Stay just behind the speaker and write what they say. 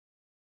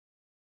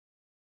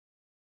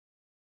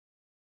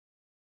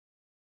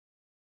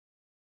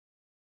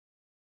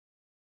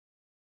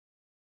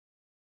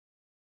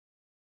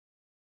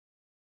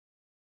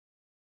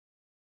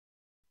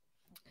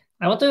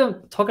I want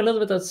to talk a little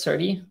bit about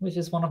Serde, which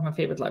is one of my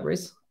favorite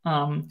libraries.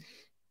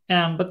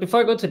 But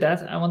before I go to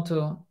that, I want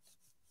to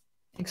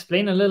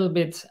explain a little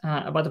bit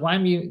about why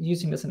I'm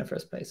using this in the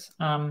first place.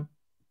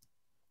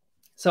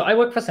 So I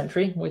work for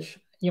Sentry, which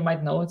you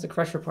might know, it's a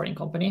crash reporting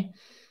company.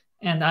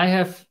 And I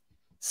have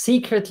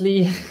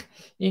secretly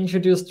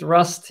introduced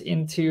Rust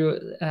into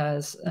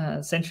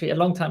Sentry a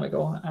long time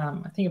ago,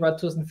 I think about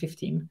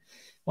 2015,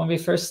 when we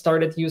first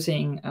started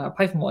using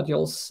Python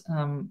modules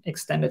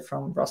extended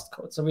from Rust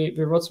code. So we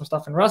wrote some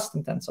stuff in Rust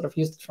and then sort of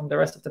used it from the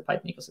rest of the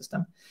Python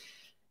ecosystem.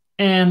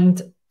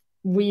 And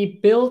we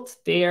built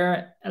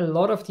there a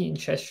lot of the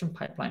ingestion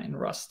pipeline in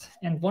Rust.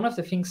 And one of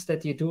the things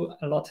that you do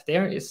a lot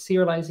there is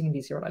serializing and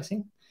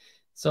deserializing.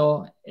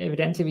 So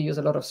evidently we use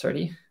a lot of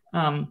Serde.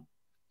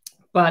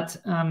 But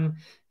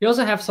we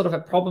also have sort of a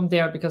problem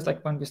there because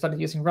like when we started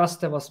using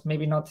Rust, there was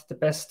maybe not the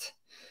best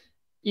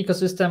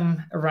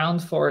ecosystem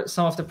around for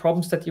some of the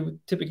problems that you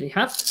would typically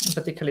have,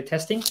 particularly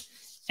testing.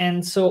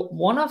 And so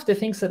one of the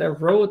things that I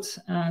wrote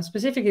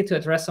specifically to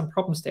address some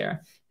problems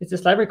there is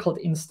this library called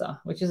Insta,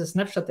 which is a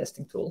snapshot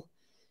testing tool.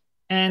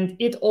 And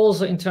it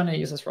also internally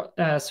uses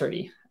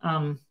Serde.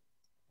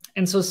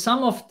 And so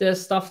some of the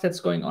stuff that's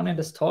going on in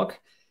this talk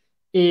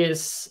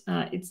is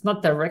it's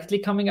not directly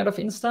coming out of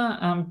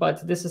Insta,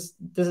 but this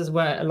is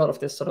where a lot of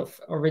this sort of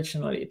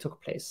originally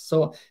took place.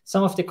 So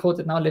some of the code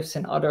that now lives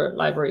in other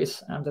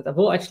libraries that I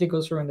will actually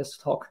go through in this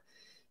talk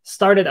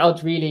started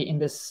out really in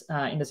this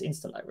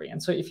Insta library.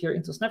 And so if you're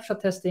into snapshot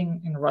testing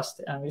in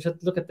Rust, you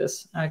should look at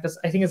this because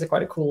I think it's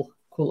quite a cool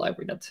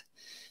library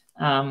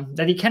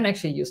that you can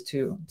actually use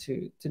to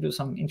do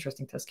some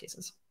interesting test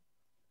cases.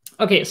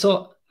 Okay,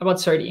 so about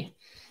Serde.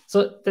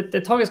 So the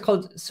talk is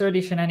called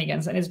Serde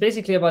Shenanigans, and it's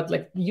basically about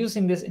like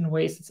using this in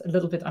ways that's a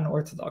little bit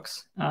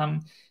unorthodox. I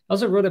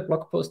also wrote a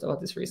blog post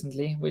about this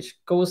recently, which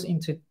goes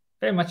into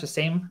very much the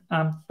same,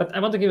 but I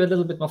want to give a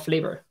little bit more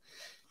flavor.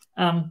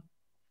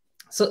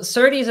 So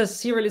Serde is a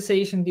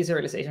serialization,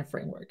 deserialization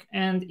framework,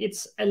 and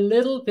it's a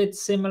little bit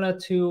similar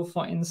to,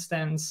 for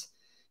instance,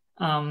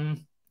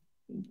 I'm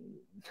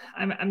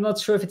not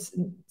sure if it's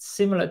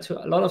similar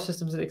to a lot of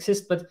systems that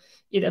exist, but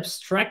it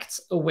abstracts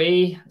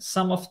away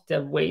some of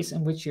the ways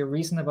in which you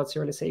reason about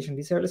serialization,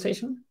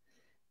 deserialization.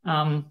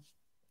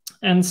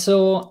 And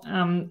so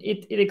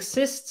it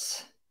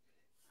exists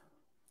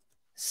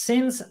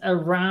since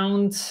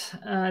around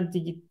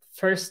the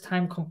first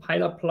time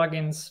compiler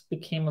plugins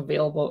became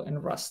available in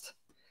Rust.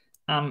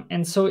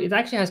 And so it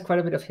actually has quite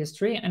a bit of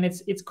history, and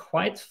it's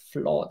quite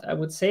flawed, I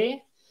would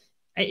say.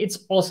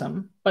 It's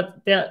awesome,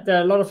 but there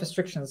are a lot of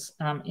restrictions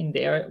in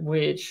there,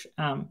 which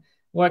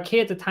were okay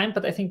at the time,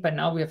 but I think by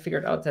now we have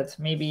figured out that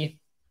maybe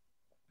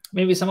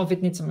some of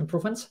it needs some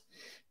improvements.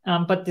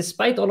 But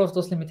despite all of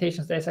those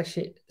limitations, there's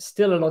actually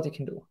still a lot you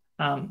can do.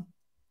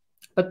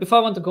 But before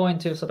I want to go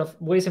into sort of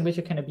ways in which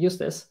you can abuse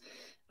this,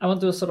 I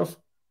want to sort of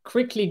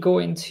quickly go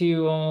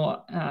into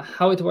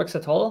how it works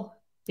at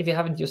all, if you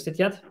haven't used it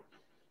yet.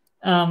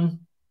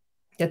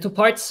 There are two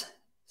parts: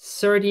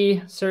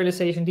 Serde,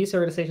 serialization,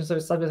 deserialization. So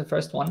let's start with the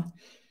first one.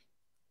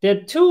 There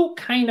are two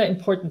kind of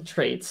important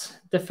traits.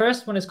 The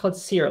first one is called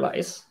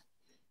serialize.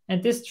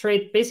 And this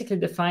trait basically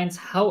defines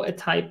how a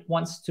type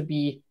wants to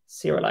be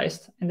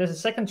serialized. And there's a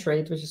second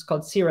trait, which is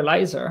called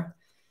serializer,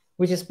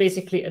 which is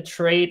basically a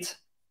trait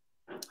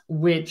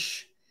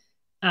which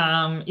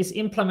is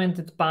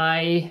implemented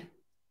by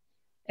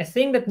a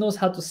thing that knows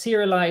how to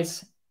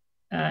serialize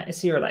a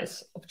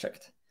serialize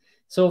object.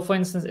 So for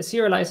instance, a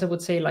serializer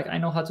would say, like, I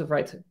know how to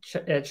write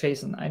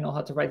JSON, I know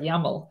how to write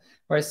YAML,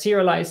 whereas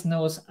serialize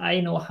knows I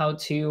know how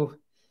to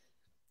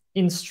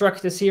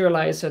instruct the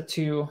serializer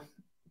to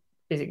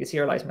basically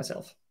serialize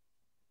myself.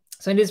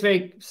 So in this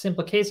very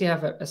simple case, you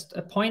have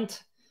a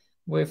point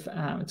with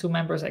two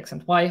members, X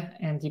and Y,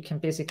 and you can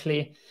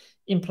basically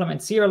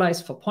implement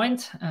serialize for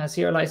point.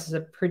 Serialize is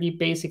a pretty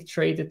basic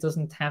trait. It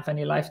doesn't have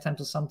any lifetime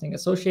to something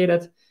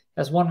associated.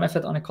 There's one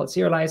method on it called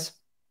serialize,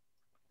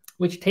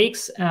 which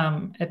takes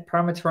a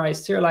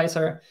parameterized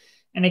serializer,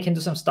 and it can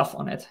do some stuff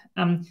on it.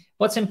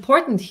 What's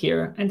important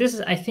here, and this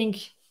is, I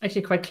think,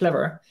 actually quite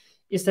clever,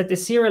 is that the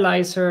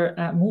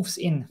serializer moves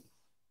in,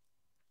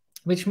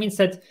 which means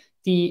that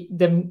the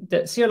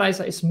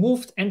serializer is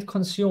moved and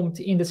consumed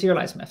in the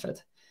serialize method,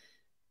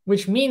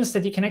 which means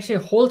that you can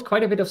actually hold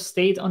quite a bit of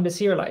state on the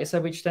serializer,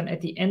 which then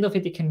at the end of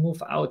it, it can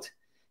move out.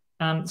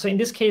 So in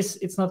this case,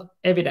 it's not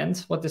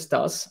evident what this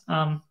does.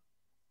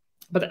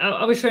 But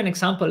I will show an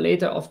example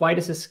later of why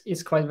this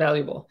is quite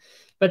valuable.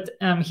 But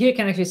here you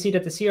can actually see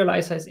that the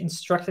serializer is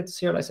instructed to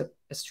serialize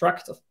a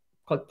struct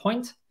called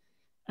point.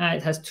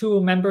 It has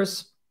two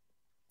members.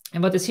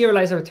 And what the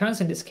serializer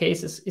returns in this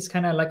case is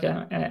kind of like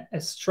a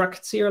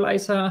struct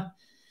serializer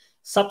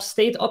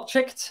substate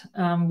object,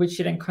 which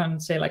you then can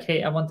say like,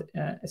 hey, I want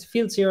a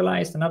field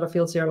serialized, another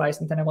field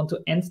serialized, and then I want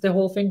to end the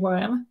whole thing where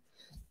I am.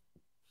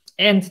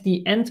 And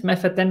the end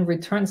method then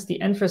returns the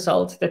end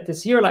result that the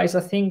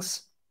serializer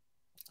thinks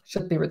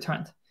should be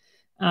returned.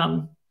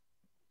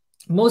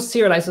 Most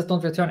serializers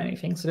don't return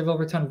anything, so they will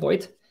return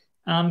void.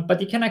 But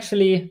you can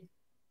actually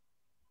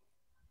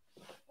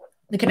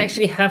you can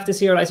actually have the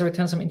serializer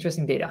return some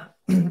interesting data.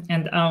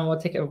 And we'll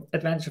take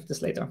advantage of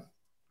this later.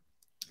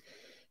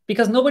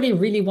 Because nobody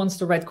really wants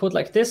to write code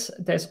like this,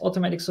 there's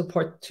automatic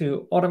support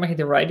to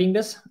automatically deriving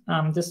this.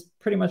 This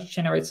pretty much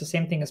generates the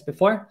same thing as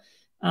before.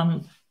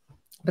 But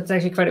there's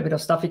actually quite a bit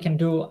of stuff you can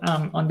do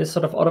on this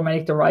sort of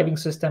automatic deriving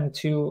system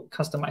to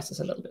customize this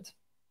a little bit.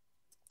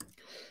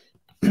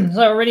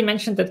 So I already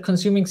mentioned that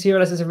consuming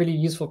serialize is a really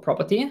useful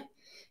property.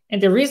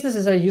 And the reason this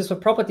is a useful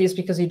property is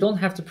because you don't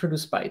have to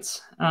produce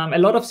bytes. A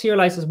lot of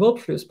serializers will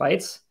produce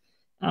bytes.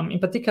 In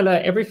particular,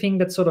 everything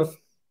that sort of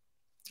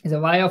is a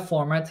wire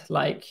format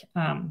like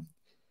YAML,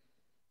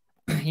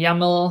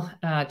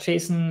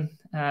 JSON,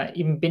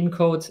 even bin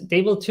code,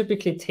 they will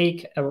typically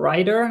take a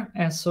writer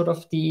as sort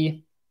of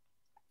the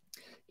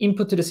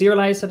input to the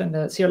serializer, and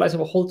the serializer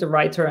will hold the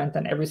writer, and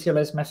then every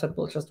serialize method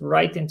will just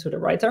write into the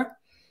writer.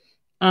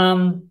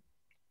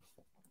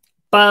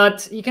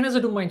 But you can also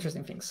do more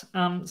interesting things.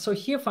 So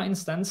here, for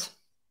instance,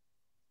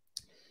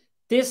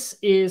 this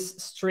is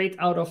straight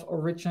out of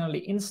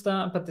originally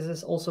Insta, but this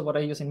is also what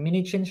I use in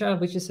Mini Ginger,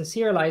 which is a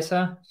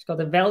serializer. It's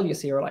called a value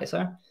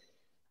serializer.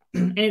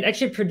 And it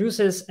actually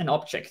produces an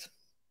object.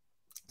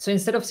 So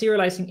instead of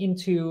serializing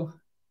into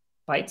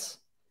bytes,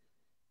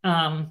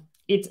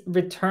 it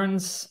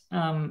returns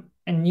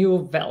a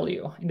new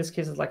value. In this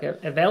case, it's like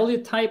a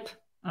value type.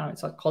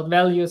 It's not called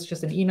value. It's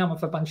just an enum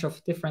of a bunch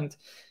of different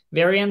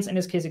variants. In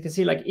this case, you can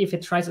see like if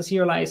it tries to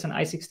serialize an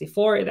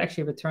I64, it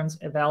actually returns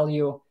a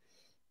value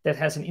that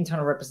has an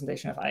internal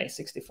representation of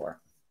I64.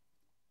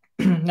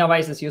 Now, why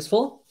is this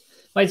useful?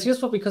 Well, it's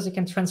useful because it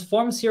can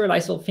transform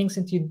serializable things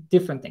into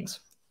different things.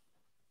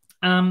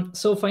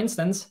 So for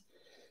instance,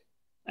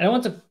 I don't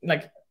want to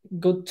like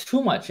go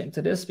too much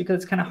into this because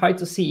it's kind of hard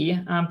to see.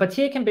 But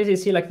here you can basically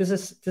see like this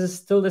is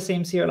still the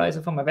same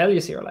serializer from a value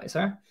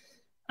serializer.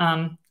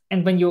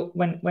 And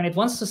when it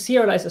wants to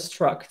serialize a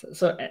struct,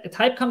 so a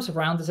type comes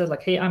around and says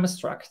like, hey, I'm a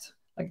struct,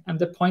 like I'm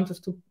the point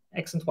with two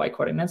X and Y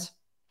coordinates.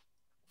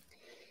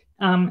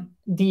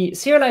 The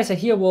serializer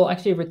here will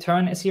actually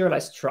return a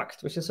serialized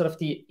struct, which is sort of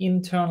the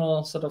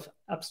internal sort of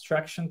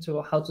abstraction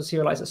to how to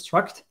serialize a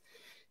struct.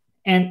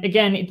 And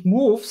again, it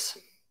moves.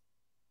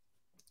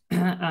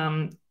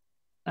 Well,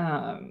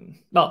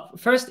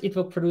 first it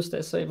will produce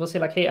this. So it will say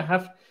like, hey,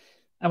 I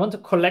want to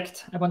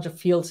collect a bunch of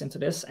fields into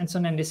this. And so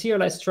then the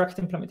serialized struct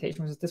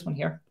implementation, which is this one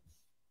here,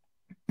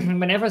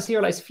 whenever a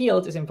serialized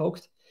field is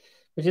invoked,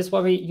 which is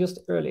what we used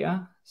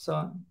earlier.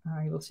 So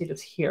you will see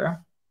that's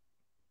here.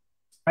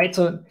 Right,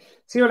 so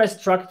serialized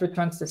struct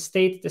returns the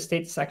state. The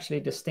state is actually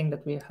this thing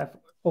that we have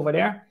over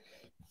there.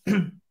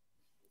 And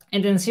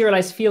then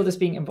serialized field is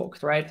being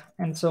invoked, right?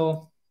 And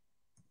so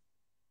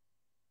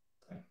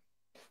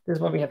this is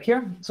what we have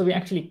here. So we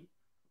actually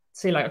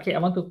say like, okay, I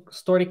want to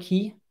store the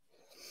key.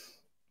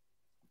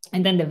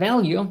 And then the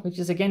value, which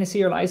is again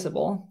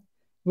serializable,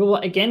 we will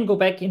again go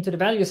back into the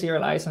value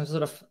serialize and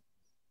sort of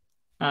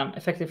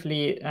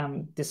effectively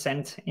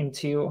descend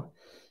into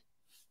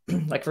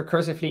like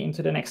recursively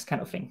into the next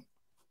kind of thing.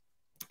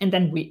 And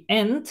then we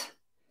end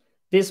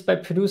this by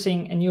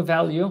producing a new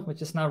value,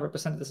 which is now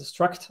represented as a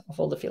struct of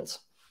all the fields.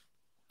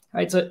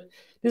 Right, so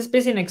this is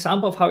basically an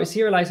example of how a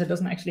serializer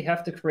doesn't actually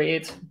have to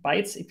create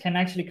bytes. It can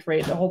actually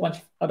create a whole bunch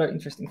of other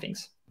interesting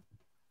things.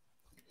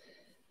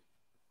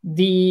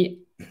 The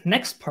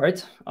next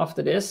part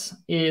after this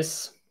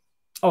is,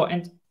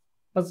 and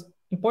what's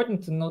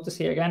important to notice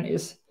here again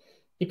is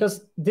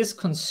because this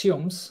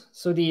consumes,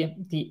 so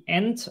the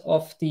end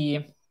of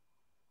the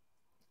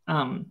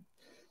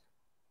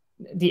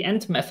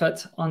end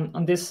method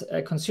on this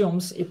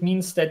consumes, it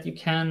means that you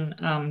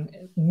can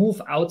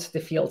move out the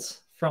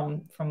fields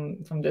from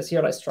the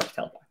serialized struct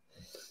helper.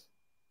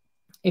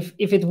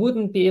 If it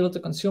wouldn't be able to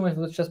consume, it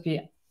would just be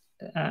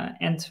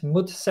end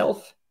mut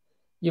self.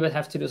 You would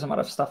have to do some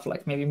other stuff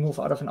like maybe move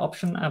out of an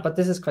option, but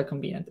this is quite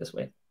convenient this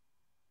way.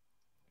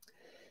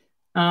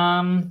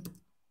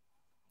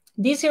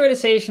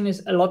 Deserialization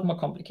is a lot more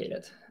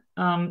complicated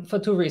for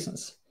two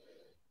reasons.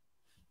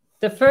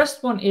 The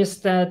first one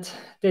is that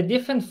the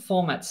different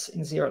formats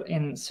in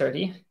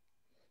Serde.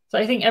 So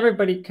I think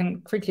everybody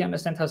can quickly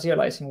understand how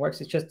serializing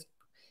works. It's just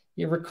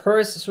you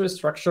recurse through a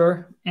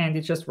structure and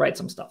it just writes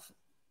some stuff.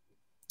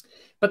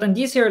 But on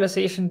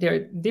deserialization, there are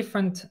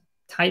different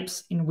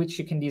types in which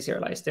you can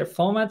deserialize. There are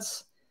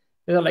formats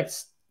that are like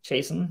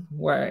JSON,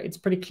 where it's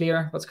pretty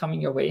clear what's coming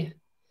your way.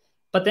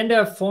 But then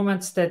there are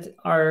formats that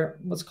are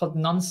what's called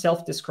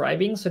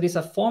non-self-describing. So these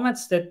are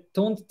formats that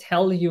don't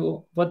tell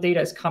you what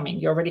data is coming.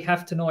 You already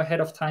have to know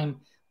ahead of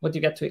time what you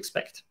get to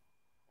expect.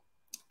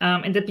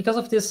 And that because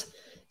of this,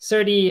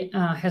 Serde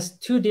has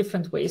two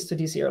different ways to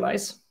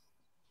deserialize.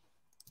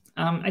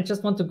 I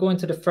just want to go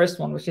into the first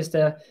one, which is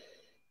the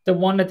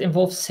one that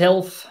involves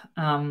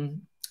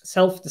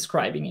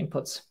self-describing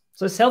inputs.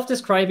 So a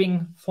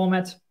self-describing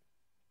format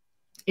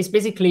is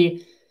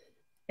basically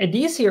a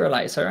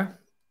deserializer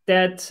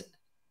that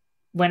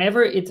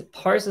whenever it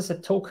parses a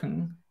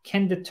token,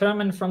 can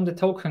determine from the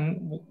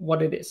token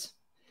what it is.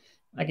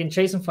 Like in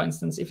JSON, for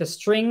instance, if a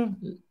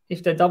string,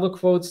 if the double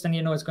quotes, then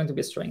you know it's going to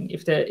be a string.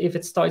 If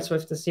it starts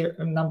with the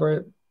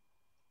number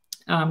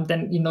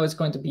then you know it's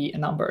going to be a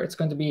number. It's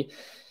going to be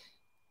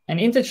an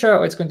integer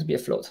or it's going to be a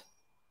float.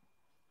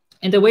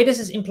 And the way this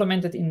is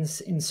implemented in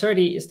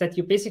Serde is that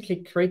you basically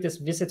create this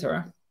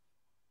visitor,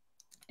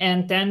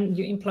 and then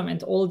you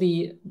implement all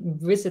the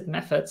visit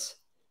methods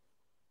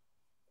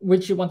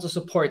which you want to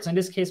support. So in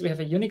this case, we have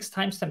a Unix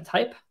timestamp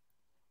type.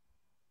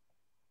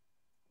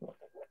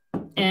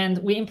 And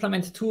we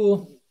implement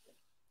two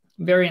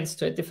variants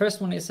to it. The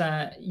first one is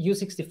a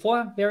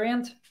U64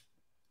 variant.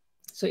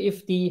 So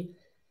if the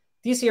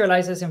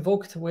deserializer is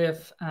invoked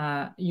with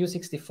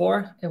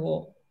U64, it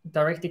will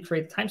directly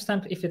create a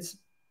timestamp. If it's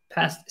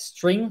passed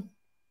string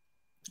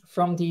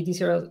from the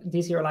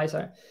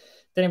deserializer,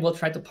 then it will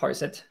try to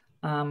parse it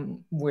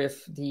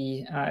with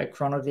the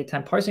chrono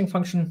datetime parsing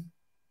function.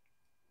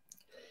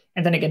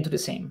 And then again, do the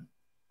same.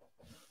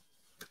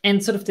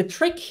 And sort of the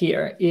trick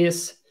here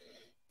is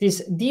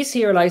this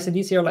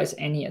deserialize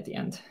any at the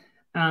end.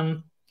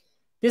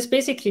 This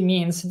basically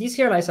means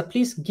deserializer,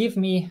 please give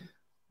me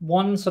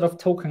one sort of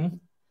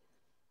token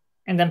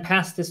and then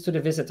pass this to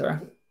the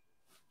visitor.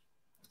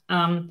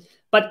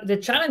 But the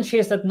challenge here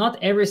is that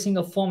not every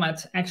single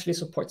format actually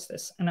supports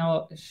this. And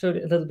I'll show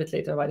you a little bit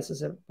later why this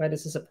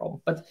is a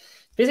problem. But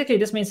basically,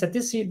 this means that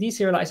this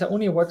deserializer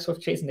only works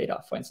with JSON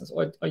data, for instance,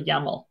 or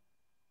YAML.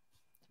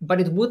 But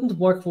it wouldn't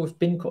work with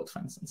bin code, for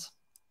instance.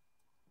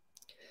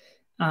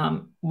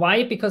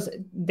 Why? Because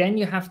then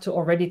you have to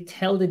already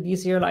tell the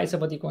deserializer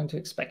what you're going to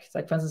expect.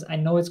 Like, for instance, I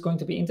know it's going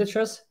to be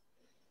integers.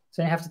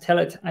 So you have to tell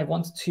it, I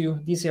want to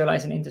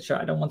deserialize an integer.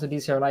 I don't want to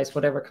deserialize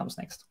whatever comes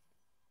next.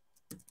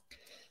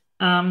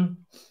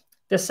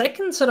 The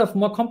second sort of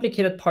more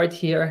complicated part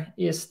here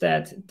is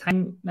that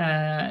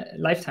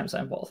lifetimes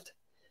are involved.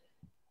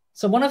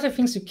 So one of the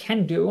things you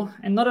can do,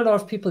 and not a lot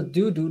of people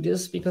do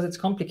this because it's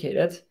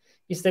complicated,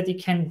 is that you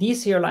can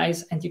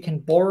deserialize and you can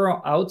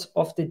borrow out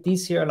of the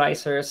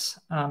deserializer's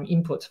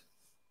input.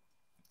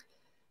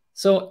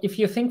 So if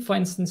you think, for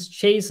instance,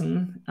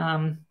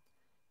 JSON,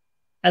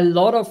 a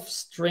lot of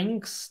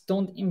strings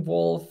don't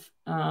involve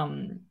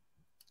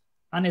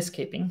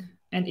unescaping.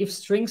 And if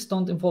strings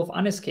don't involve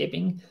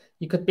unescaping,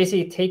 you could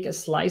basically take a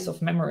slice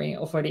of memory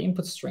of where the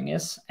input string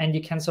is, and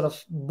you can sort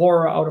of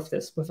borrow out of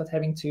this without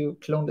having to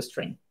clone the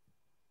string.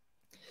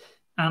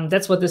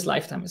 That's what this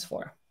lifetime is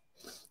for.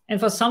 And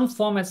for some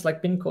formats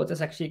like bin code,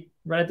 it's actually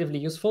relatively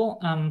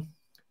useful.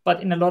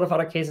 But in a lot of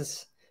other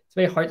cases, it's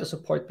very hard to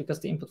support because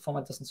the input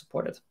format doesn't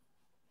support it.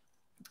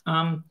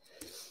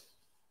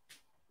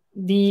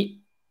 The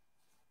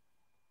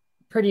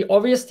pretty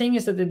obvious thing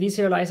is that the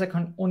deserializer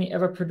can only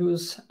ever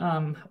produce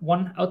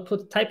one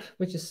output type,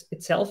 which is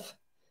itself.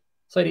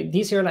 So the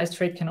deserialized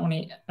trait can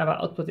only ever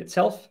output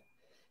itself.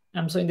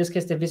 So in this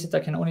case, the visitor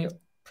can only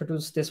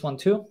produce this one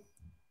too.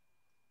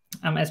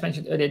 As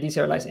mentioned earlier,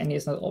 deserialize any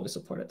is not always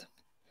supported.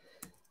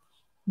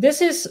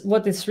 This is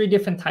what the three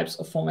different types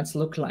of formats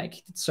look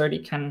like that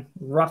Serde can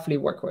roughly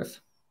work with.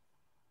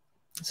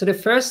 So the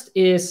first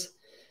is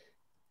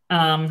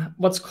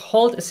what's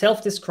called a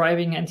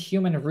self-describing and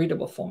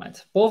human-readable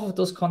format. Both of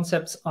those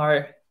concepts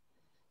are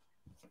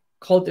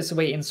called this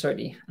way in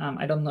Serde.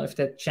 I don't know if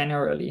they're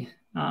generally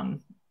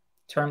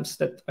terms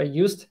that are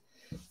used.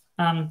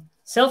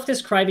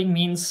 Self-describing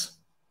means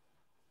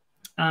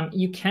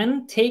you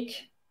can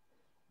take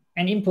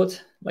an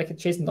input like a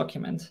JSON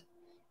document,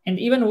 and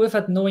even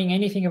without knowing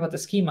anything about the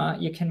schema,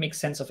 you can make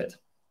sense of it.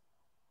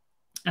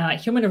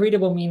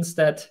 Human-readable means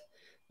that,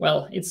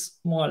 well, it's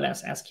more or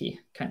less ASCII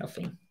kind of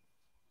thing.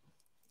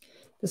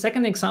 The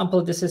second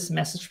example, this is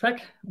message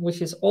pack,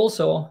 which is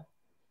also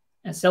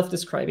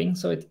self-describing.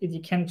 So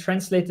you can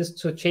translate this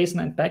to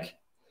JSON and back,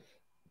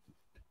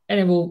 and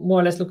it will more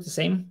or less look the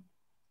same.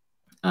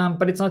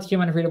 But it's not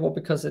human readable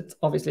because it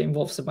obviously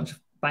involves a bunch of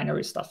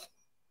binary stuff.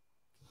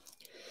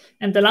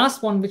 And the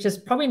last one, which is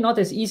probably not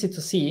as easy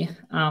to see,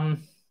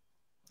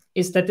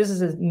 is that this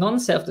is a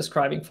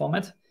non-self-describing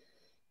format.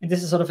 And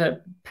this is sort of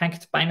a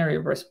packed binary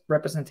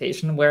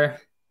representation where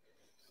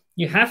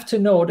you have to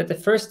know that the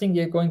first thing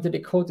you're going to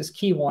decode is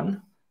key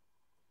 1.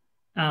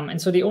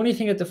 And so the only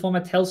thing that the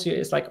format tells you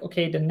is like,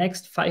 okay, the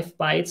next 5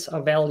 bytes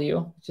are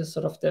value, which is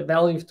sort of the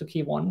value to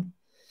key 1.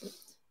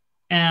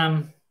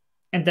 And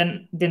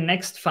then the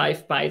next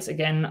 5 bytes,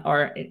 again,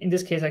 are, in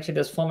this case, actually,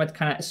 this format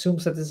kind of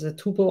assumes that this is a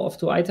tuple of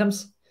 2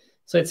 items.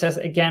 So it says,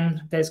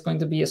 again, there's going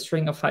to be a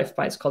string of 5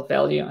 bytes called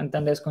value, and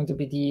then there's going to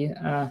be the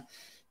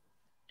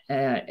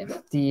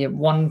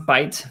 1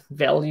 byte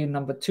value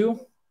number 2.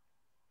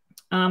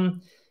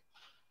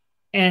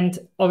 And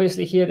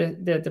obviously here,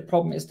 the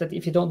problem is that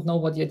if you don't know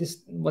what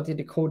you're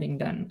decoding,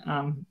 then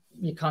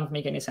you can't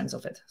make any sense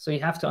of it. So you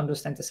have to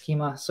understand the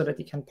schema so that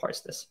you can parse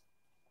this.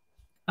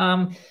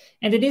 And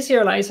the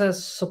deserializer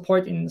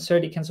support in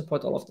Serde can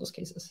support all of those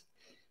cases.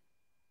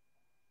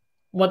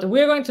 What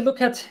we're going to look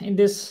at in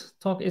this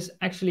talk is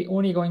actually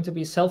only going to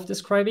be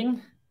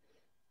self-describing.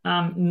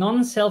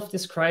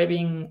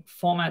 Non-self-describing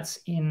formats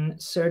in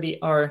Serde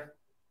are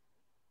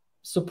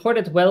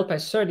supported well by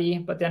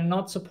Serde, but they're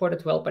not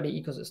supported well by the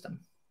ecosystem.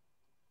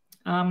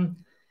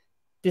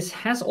 This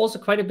has also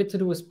quite a bit to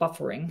do with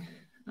buffering.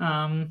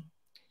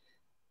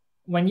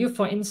 when you,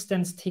 for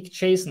instance, take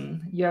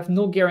JSON, you have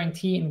no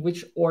guarantee in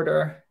which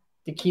order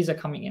the keys are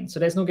coming in. So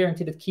there's no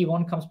guarantee that key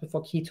 1 comes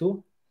before key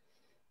 2.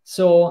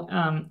 So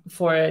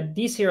for a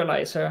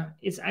deserializer,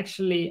 it's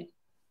actually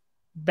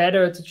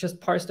better to just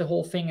parse the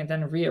whole thing and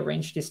then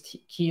rearrange these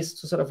keys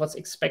to sort of what's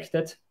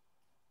expected,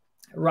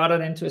 rather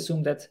than to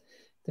assume that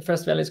the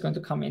first value is going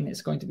to come in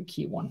is going to be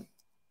key 1.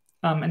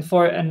 And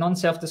for a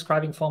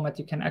non-self-describing format,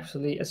 you can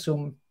actually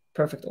assume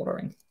perfect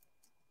ordering.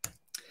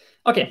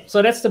 Okay,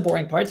 so that's the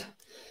boring part.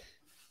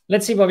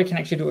 Let's see what we can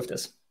actually do with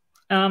this.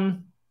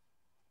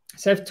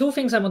 So I have two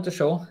things I want to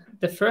show.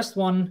 The first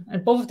one,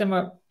 and both of them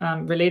are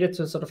related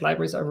to sort of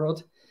libraries I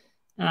wrote,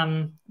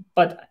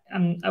 but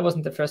I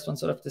wasn't the first one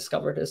sort of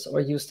discover this or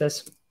use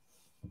this.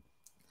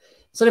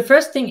 So the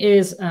first thing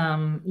is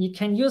you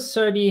can use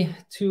Serde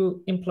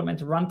to implement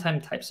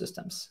runtime type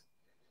systems.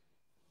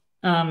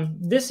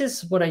 This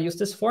is what I use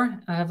this for.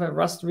 I have a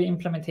Rust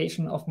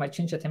re-implementation of my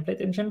Ginger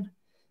template engine.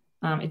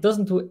 It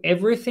doesn't do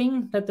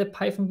everything that the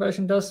Python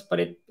version does, but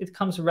it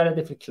comes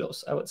relatively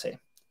close, I would say.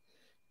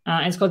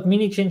 And it's called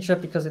Mini Ginger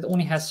because it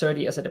only has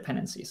Serde as a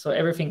dependency. So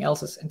everything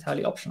else is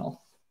entirely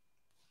optional.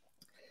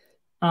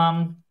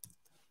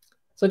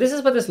 So this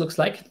is what this looks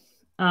like.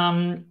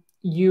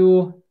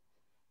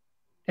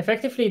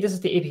 Effectively, this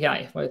is the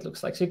API, what it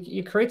looks like. So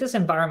you create this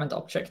environment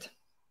object.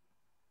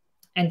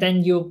 And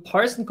then you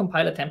parse and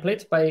compile a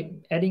template by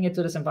adding it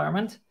to this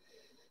environment.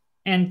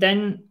 And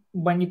then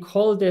when you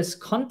call this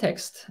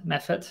context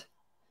method,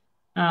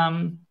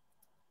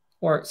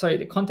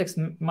 the context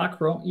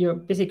macro, you're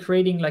basically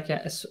creating like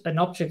an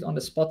object on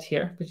the spot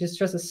here, which is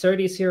just a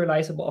Serde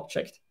serializable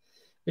object,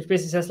 which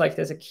basically says like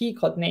there's a key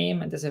called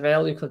name and there's a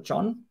value called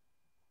John.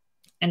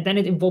 And then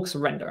it invokes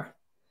render.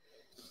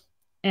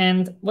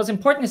 And what's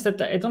important is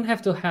that I don't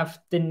have to have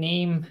the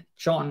name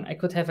John. I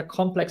could have a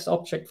complex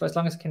object for as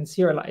long as it can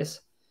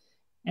serialize.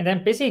 And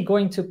then basically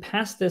going to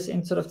pass this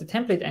in sort of the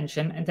template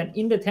engine. And then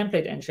in the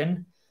template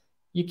engine,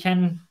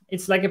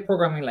 it's like a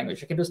programming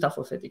language. You can do stuff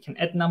with it. You can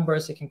add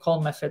numbers, you can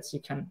call methods,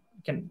 you can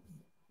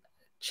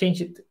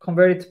change it,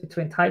 convert it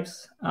between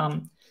types,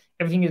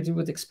 everything that you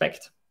would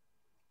expect.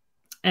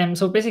 And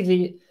so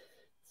basically,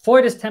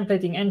 for this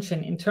templating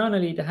engine,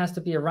 internally, there has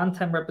to be a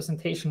runtime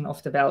representation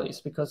of the values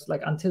because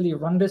like until you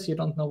run this, you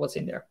don't know what's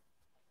in there.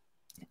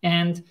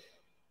 And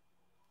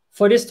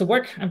for this to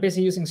work, I'm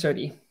basically using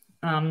Serde.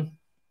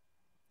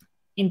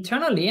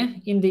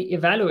 Internally, in the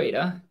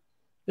evaluator,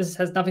 this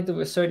has nothing to do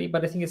with Serde,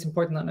 but I think it's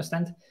important to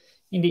understand.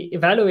 In the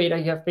evaluator,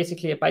 you have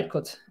basically a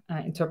bytecode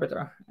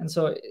interpreter. And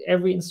so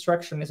every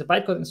instruction is a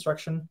bytecode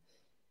instruction.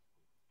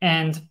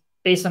 And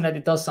based on that,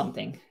 it does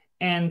something.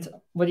 And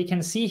what you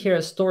can see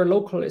here, store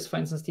local is, for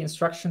instance, the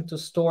instruction to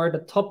store the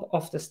top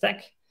of the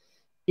stack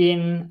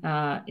in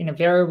a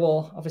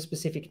variable of a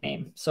specific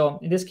name. So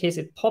in this case,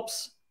 it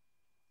pops,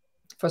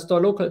 for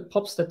store local, it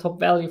pops the top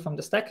value from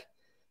the stack.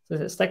 So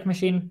it's a stack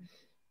machine.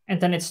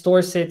 And then it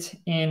stores it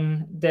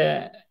in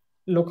the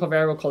local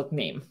variable called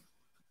name.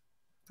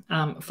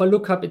 For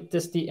lookup, it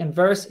does the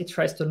inverse. It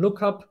tries to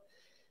look up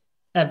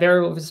a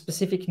variable with a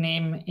specific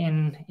name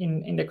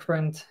in the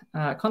current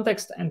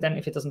context, and then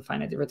if it doesn't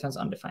find it, it returns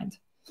undefined.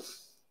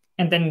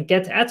 And then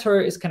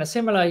getAttr is kind of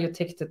similar. You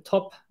take the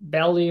top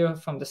value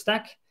from the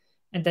stack,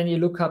 and then you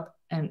look up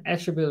an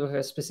attribute with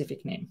a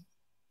specific name.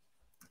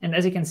 And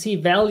as you can see,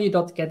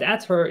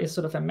 value.getAttr is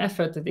sort of a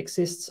method that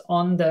exists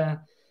on the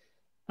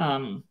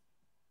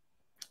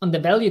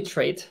value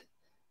trait,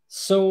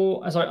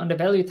 on the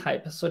value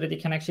type, so that you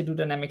can actually do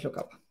dynamic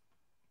lookup.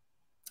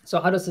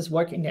 So how does this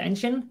work in the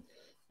engine?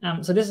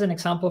 So this is an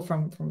example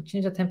from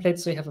Ginger template.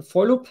 So you have a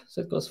for loop.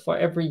 So it goes for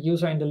every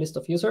user in the list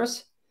of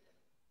users.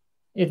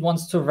 It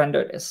wants to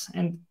render this.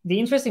 And the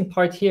interesting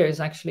part here is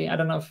actually, I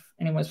don't know if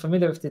anyone is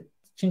familiar with the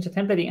Ginger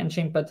templating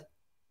engine, but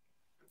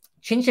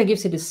Ginger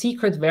gives it a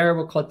secret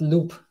variable called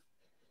loop.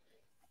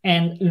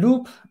 And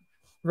loop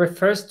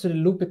refers to the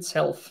loop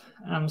itself.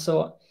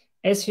 So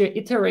as you're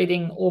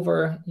iterating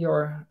over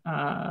your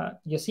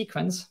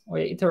sequence or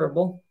your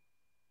iterable,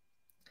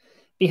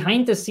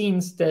 behind the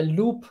scenes, the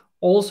loop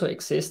also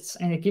exists,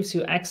 and it gives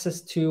you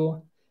access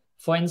to,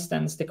 for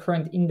instance, the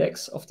current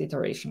index of the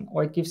iteration,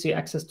 or it gives you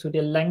access to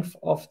the length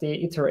of the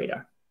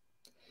iterator.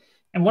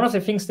 And one of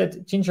the things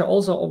that Ginger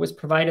also always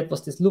provided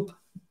was this loop,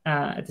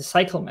 the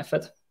cycle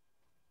method.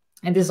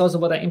 And this is also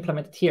what I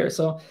implemented here.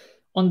 So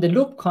on the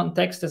loop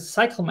context, there's a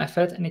cycle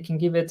method, and it can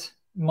give it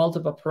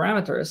multiple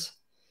parameters.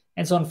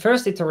 And so on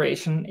first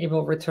iteration, it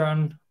will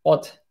return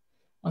odd.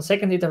 On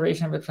second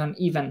iteration, it will return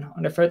even.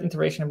 On the third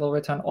iteration, it will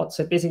return odd.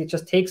 So it basically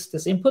just takes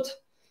this input,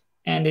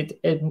 and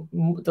it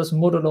does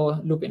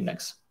modulo loop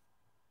index.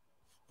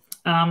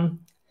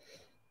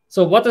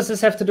 So what does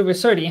this have to do with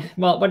Serde?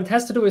 Well, what it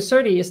has to do with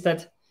Serde is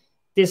that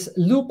this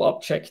loop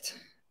object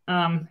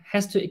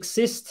has to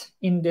exist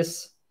in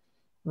this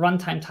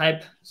runtime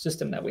type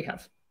system that we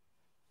have.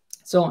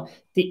 So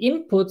the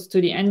input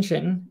to the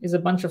engine is a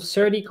bunch of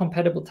Serde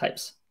compatible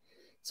types.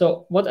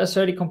 So what are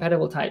Serde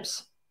compatible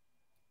types?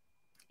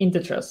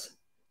 Integers,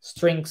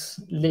 strings,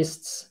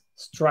 lists,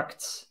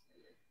 structs,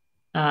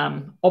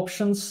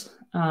 options,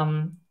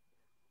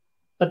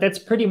 but that's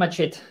pretty much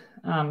it.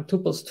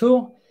 Tuples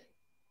 2.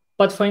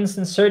 But for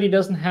instance, Serde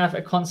doesn't have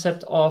a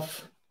concept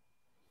of,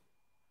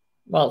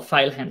 well,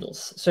 file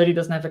handles. Serde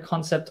doesn't have a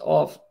concept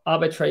of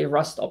arbitrary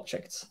Rust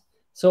objects.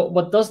 So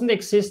what doesn't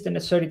exist in a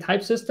Serde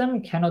type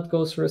system cannot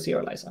go through a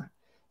serializer.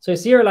 So a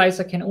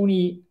serializer can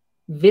only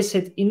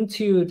visit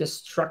into the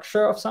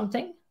structure of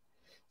something.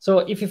 So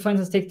if you, for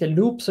instance, take the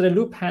loop, so the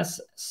loop has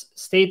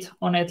state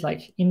on it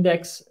like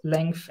index,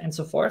 length, and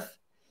so forth,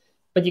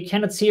 but you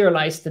cannot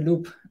serialize the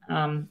loop.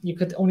 You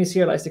could only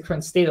serialize the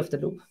current state of the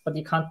loop, but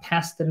you can't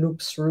pass the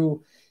loop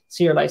through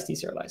serialize,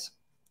 deserialize.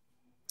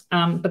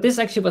 But this is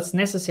actually what's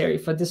necessary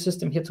for this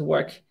system here to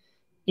work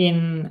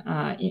in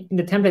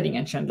the templating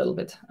engine a little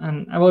bit.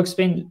 I will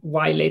explain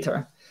why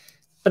later.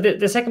 But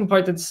the second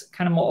part that's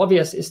kind of more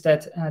obvious is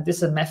that this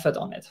is a method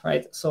on it,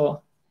 right?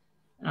 So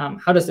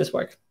how does this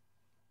work?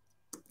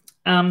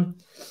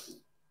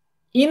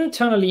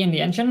 Internally in the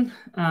engine,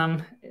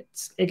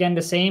 it's again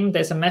the same.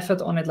 There's a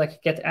method on it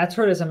like getAttr.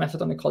 There's a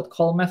method on it called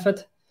call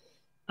method.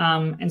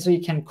 And so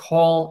you can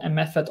call a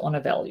method on a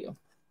value.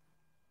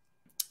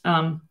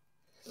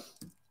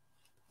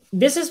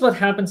 This is what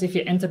happens if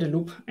you enter the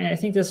loop. And I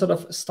think this sort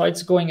of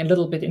starts going a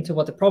little bit into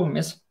what the problem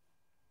is.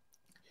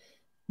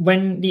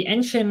 When the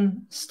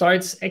engine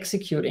starts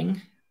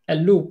executing a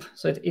loop,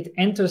 so it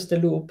enters the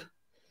loop,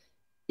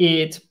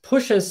 it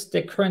pushes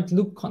the current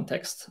loop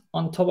context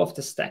on top of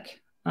the stack.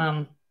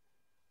 And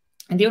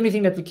the only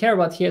thing that we care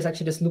about here is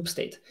actually this loop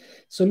state.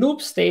 So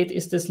loop state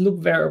is this loop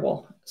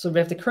variable. So we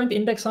have the current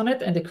index on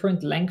it and the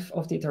current length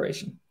of the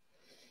iteration.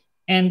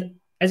 And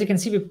as you can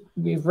see,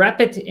 we wrap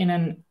it in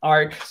an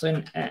arc, so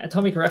an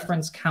atomic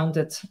reference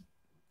counted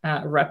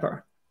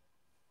wrapper.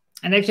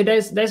 And actually,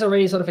 there's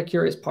already sort of a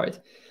curious part.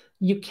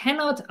 You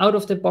cannot, out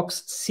of the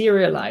box,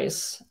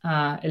 serialize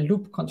a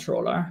loop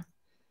controller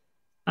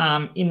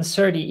in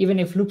Serde, even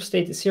if loop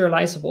state is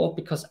serializable,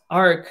 because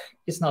arc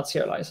is not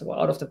serializable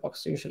out of the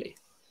box usually.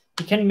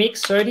 You can make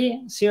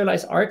Serde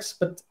serialize arcs,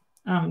 but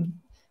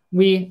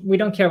we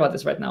don't care about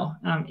this right now.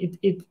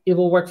 It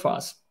will work for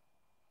us.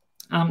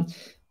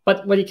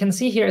 But what you can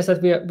see here is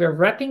that we're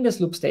wrapping this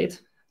loop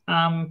state,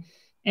 and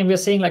we're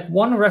saying like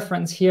one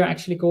reference here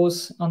actually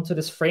goes onto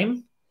this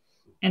frame,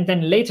 and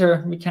then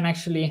later we can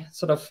actually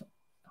sort of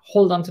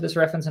hold on to this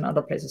reference in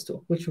other places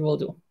too, which we will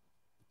do.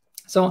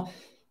 So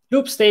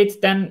loop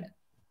state then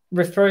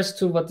refers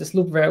to what this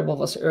loop variable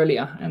was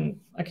earlier, and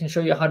I can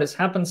show you how this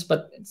happens,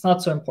 but it's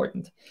not so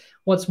important.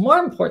 What's more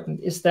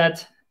important is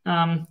that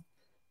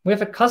we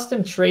have a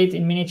custom trait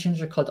in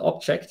Miniginger called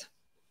object,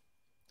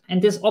 and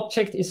this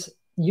object is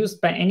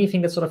used by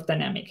anything that's sort of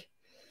dynamic.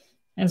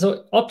 And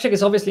so object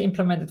is obviously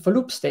implemented for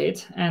loop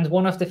state. And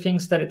one of the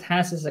things that it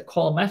has is a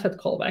call method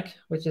callback,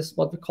 which is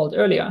what we called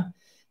earlier.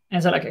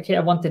 And so like, okay,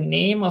 I want the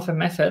name of a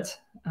method,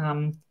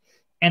 and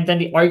then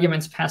the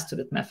arguments passed to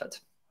that method.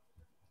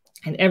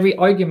 And every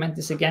argument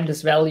is, again,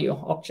 this value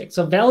object.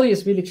 So value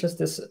is really just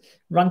this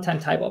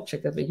runtime type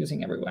object that we're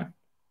using everywhere,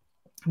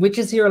 which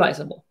is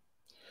serializable.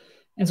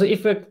 And so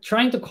if we're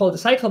trying to call the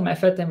cycle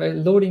method, then we're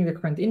loading the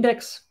current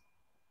index.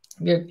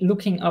 We're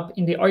looking up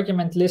in the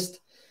argument list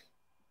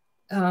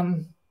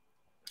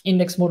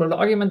index modulo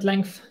argument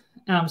length.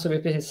 So we're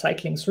basically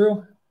cycling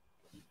through.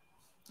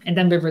 And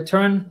then we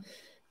return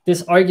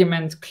this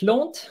argument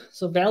cloned.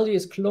 So value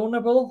is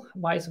clonable.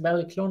 Why is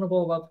value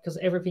clonable? Well, because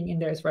everything in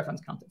there is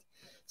reference counted.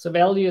 So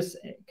values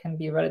can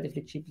be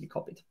relatively cheaply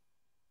copied.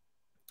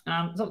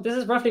 So this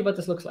is roughly what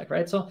this looks like,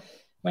 right? So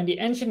when the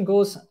engine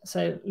goes,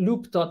 say,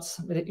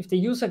 if the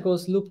user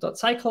goes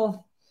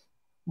loop.cycle,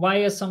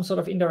 via some sort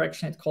of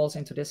indirection, it calls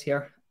into this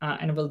here,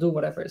 and it will do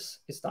whatever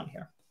is done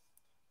here.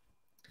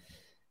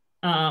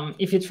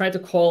 If you try to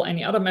call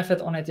any other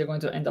method on it, you're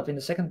going to end up in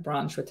the second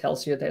branch, which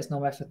tells you there's no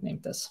method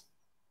named this.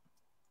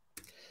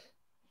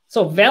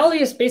 So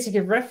value is basically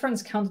a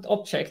reference counted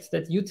object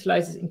that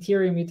utilizes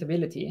interior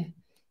immutability.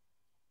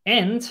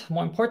 And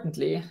more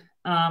importantly,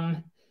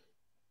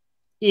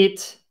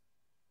 it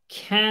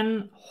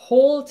can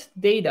hold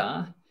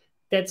data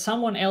that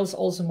someone else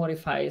also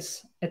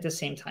modifies at the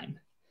same time.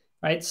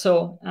 Right,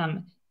 so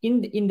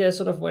in the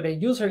sort of where the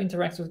user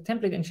interacts with the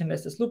template engine,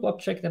 there's this loop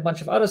object and a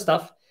bunch of other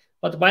stuff.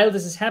 But while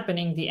this is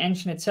happening, the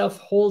engine itself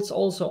holds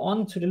also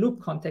on to the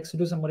loop context to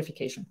do some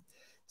modification.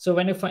 So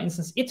when you, for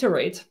instance,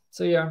 iterate,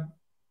 so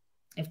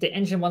if the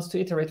engine wants to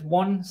iterate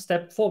one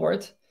step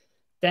forward,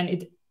 then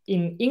it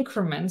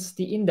increments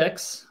the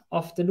index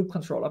of the loop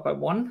controller by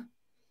 1.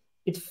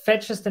 It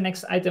fetches the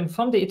next item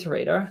from the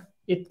iterator.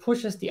 It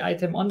pushes the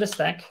item on the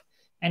stack.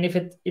 And if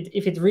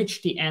it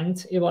reached the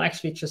end, it will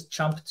actually just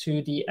jump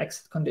to the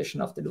exit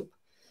condition of the loop.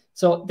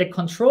 So the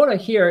controller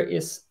here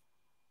is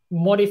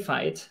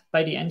modified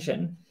by the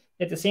engine.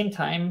 At the same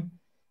time,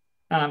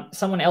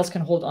 someone else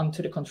can hold on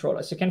to the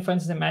controller. So you can, for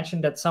instance,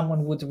 imagine that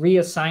someone would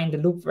reassign the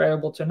loop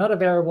variable to another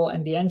variable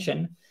in the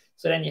engine.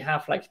 So then you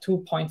have like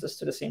 2 pointers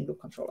to the same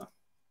loop controller.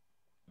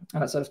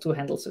 Sort of 2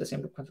 handles to the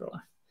same loop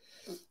controller.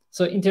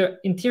 So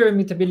interior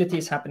immutability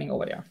is happening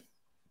over there.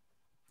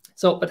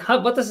 So, but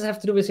what does this have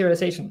to do with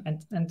serialization?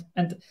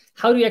 And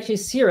how do you actually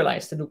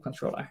serialize the loop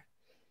controller?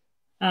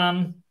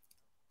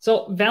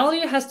 So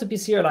value has to be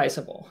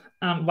serializable.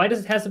 Why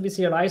does it have to be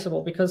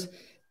serializable? Because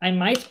I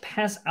might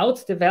pass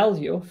out the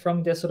value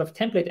from the sort of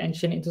template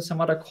engine into some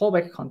other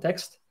callback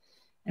context.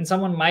 And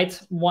someone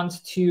might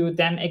want to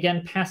then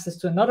again pass this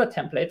to another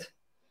template.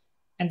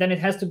 And then it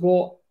has to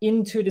go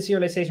into the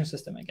serialization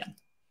system again.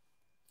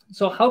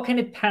 So how can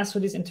it pass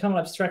through these internal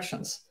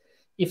abstractions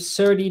if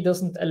Serde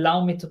doesn't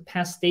allow me to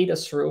pass data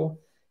through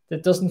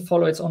that doesn't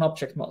follow its own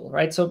object model,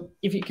 right? So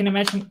if you can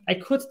imagine, I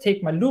could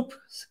take my loop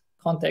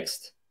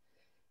context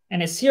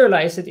and I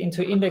serialize it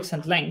into index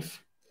and length,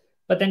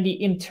 but then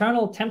the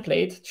internal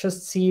template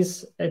just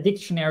sees a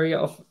dictionary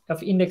of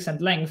index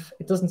and length.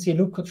 It doesn't see a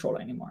loop controller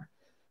anymore.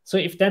 So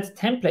if that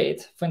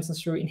template, for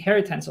instance, through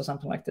inheritance or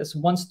something like this,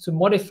 wants to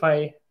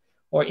modify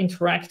or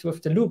interact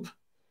with the loop,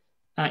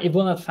 it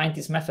will not find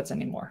these methods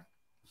anymore.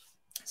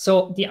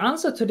 So the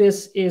answer to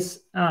this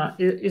is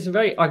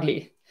very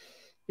ugly.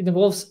 It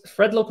involves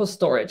thread local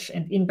storage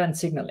and in-band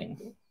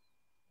signaling.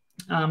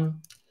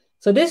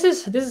 So this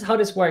is how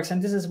this works,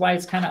 and this is why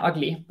it's kind of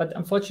ugly. But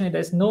unfortunately,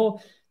 there's no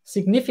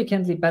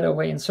significantly better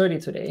way in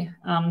Serde today,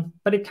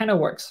 but it kind of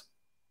works.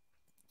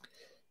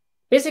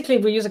 Basically,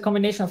 we use a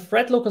combination of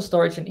thread local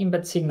storage and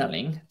in-band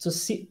signaling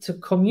to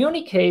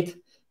communicate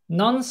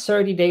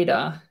non-Serde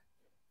data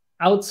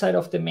outside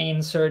of the main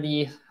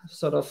Serde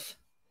sort of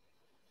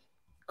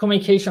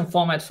communication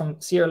format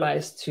from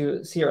serialized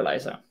to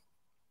serializer.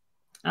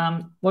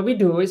 What we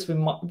do is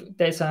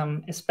there's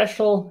a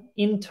special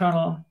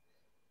internal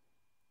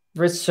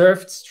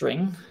reserved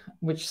string,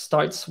 which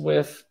starts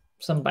with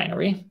some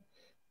binary,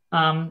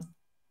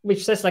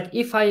 which says like,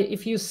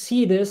 if you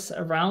see this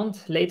around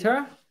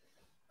later,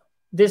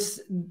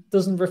 this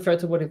doesn't refer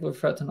to what it would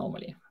refer to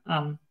normally.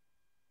 And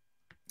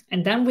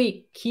then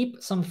we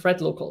keep some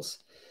thread locals.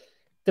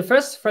 The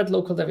first thread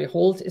local that we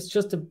hold is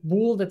just a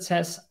bool that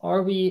says,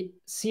 are we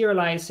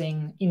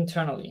serializing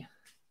internally?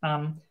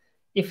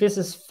 If this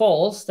is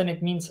false, then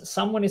it means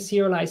someone is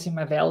serializing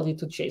my value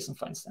to JSON,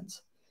 for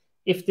instance.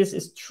 If this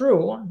is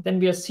true, then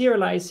we are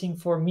serializing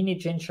for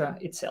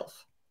Miniginger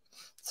itself.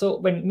 So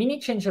when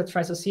Miniginger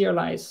tries to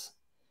serialize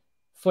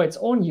for its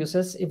own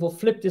uses, it will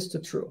flip this to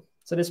true.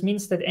 So this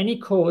means that any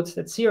code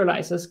that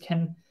serializes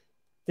can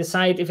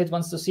decide if it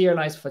wants to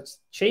serialize for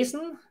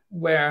JSON,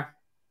 where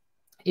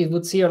it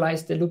would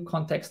serialize the loop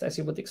context as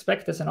you would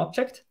expect as an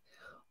object,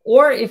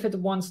 or if it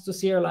wants to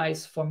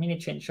serialize for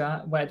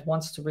Miniginger, where it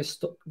wants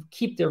to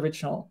keep the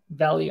original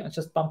value and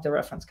just bump the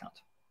reference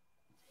count.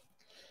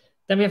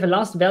 Then we have a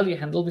last value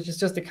handle, which is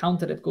just a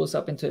counter that goes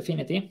up into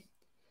infinity.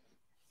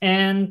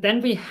 And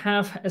then we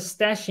have a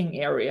stashing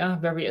area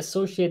where we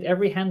associate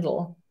every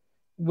handle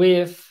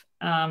with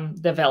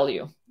the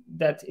value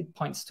that it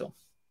points to.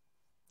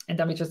 And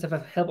then we just have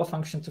a helper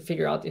function to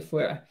figure out if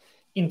we're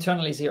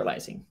internally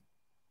serializing.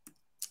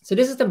 So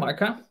this is the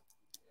marker.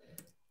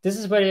 This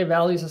is where the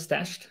values are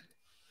stashed.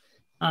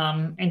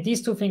 And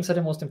these two things are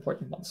the most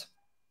important ones.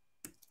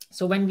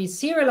 So when we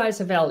serialize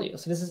a value,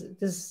 so this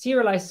is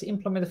serialized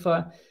implemented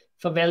for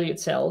value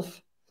itself.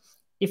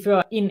 If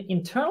you're in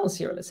internal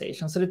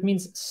serialization, so that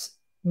means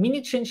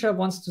Miniginger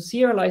wants to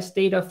serialize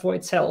data for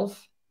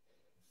itself,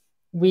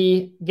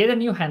 we get a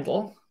new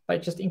handle by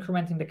just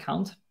incrementing the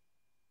count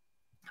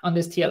on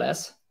this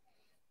TLS.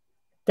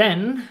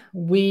 Then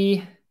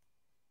we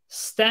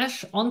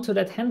stash onto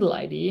that handle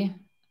ID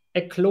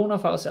a clone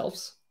of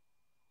ourselves.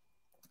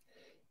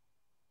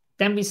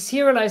 Then we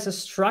serialize a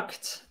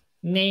struct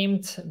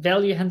named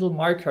value handle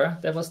marker.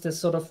 That was this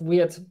sort of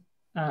weird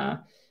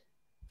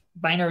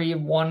binary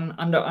one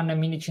under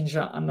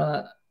Miniginger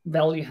under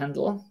value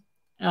handle.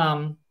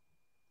 And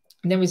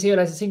then we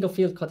serialize a single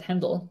field called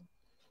handle,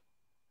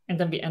 and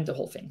then we end the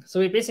whole thing. So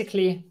we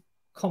basically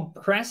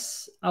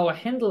compress our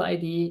handle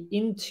ID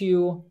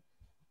into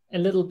a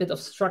little bit of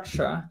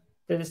structure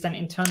that is then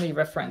internally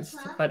referenced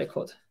by the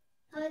code.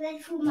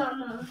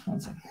 One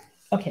second.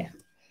 Okay.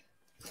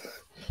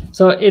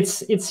 So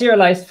it's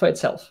serialized for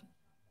itself.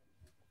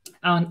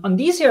 On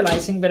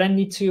deserializing, we then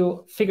need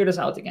to figure this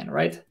out again,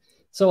 right?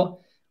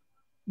 So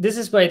this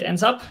is where it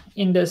ends up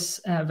in this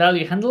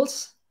value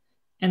handles.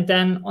 And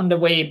then on the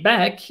way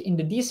back in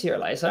the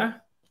deserializer,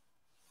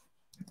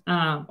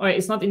 or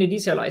it's not in the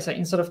deserializer,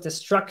 in sort of the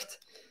struct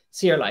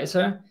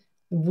serializer,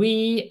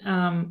 we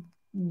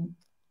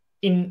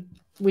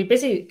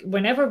basically,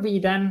 whenever we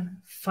then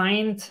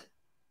find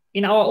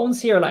in our own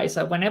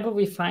serializer, whenever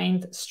we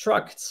find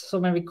structs, so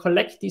when we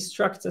collect these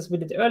structs as we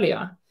did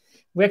earlier,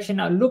 we actually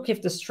now look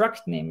if the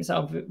struct name is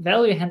our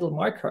value handle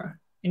marker.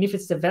 And if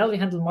it's the value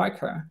handle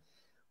marker,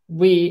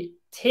 we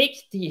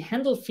take the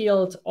handle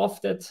field of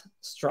that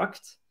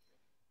struct,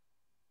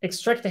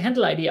 extract the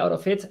handle ID out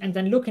of it, and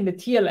then look in the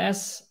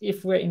TLS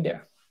if we're in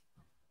there.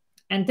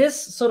 And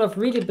this sort of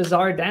really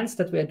bizarre dance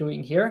that we're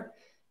doing here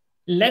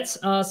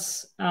lets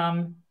us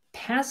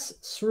pass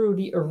through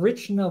the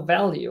original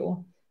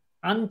value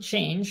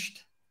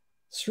unchanged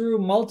through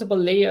multiple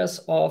layers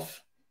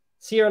of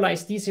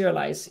serialize,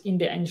 deserialize in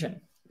the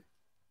engine.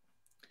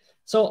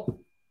 So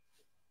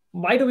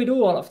why do we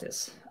do all of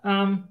this?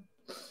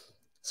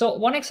 So So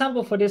one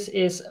example for this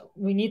is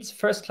we need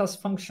first-class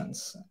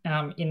functions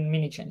in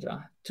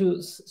MiniChanger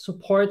to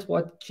support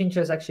what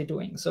Ginger is actually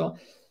doing. So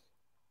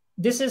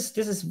this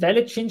is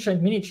valid Ginger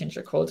and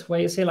MiniChanger code where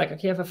you say like,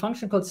 okay, I have a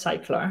function called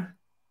cycler,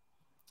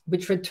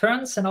 which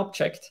returns an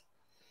object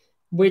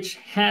which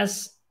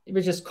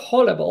is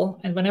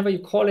callable, and whenever you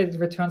call it, it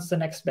returns the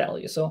next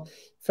value. So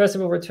first it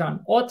will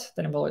return odd,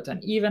 then it will return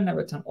even, and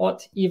return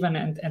odd, even,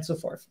 and so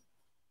forth.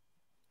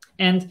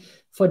 And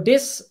for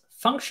this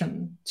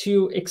function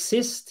to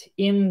exist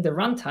in the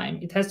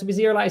runtime, it has to be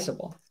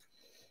serializable.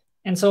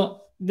 And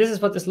so this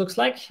is what this looks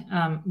like.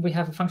 We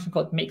have a function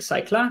called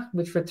makeCycler,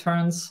 which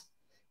returns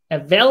a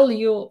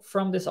value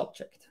from this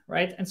object,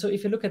 right? And so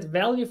if you look at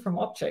value from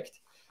object,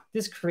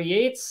 this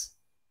creates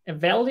a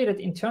value that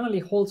internally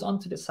holds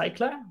onto the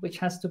cycler, which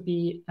has to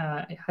be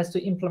it has to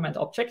implement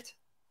object.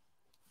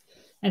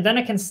 And then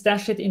I can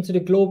stash it into the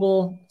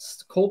global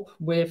scope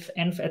with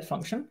env add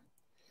function.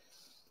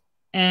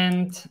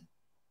 And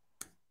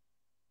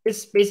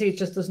this basically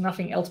just does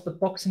nothing else but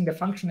boxing the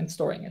function and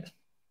storing it.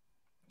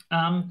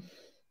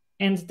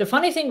 And the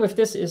funny thing with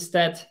this is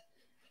that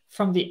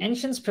from the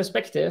engine's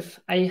perspective,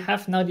 I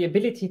have now the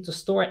ability to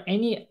store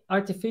any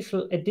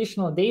artificial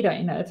additional data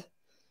in it.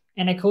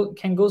 And I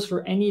can go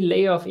through any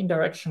layer of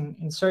indirection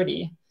in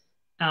Serde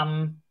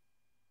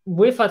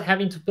without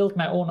having to build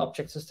my own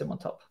object system on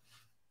top.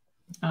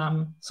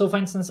 So for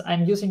instance,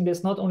 I'm using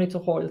this not only to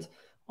hold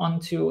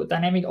onto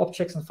dynamic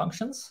objects and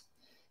functions.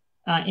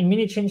 In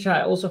MiniChanger,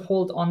 I also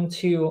hold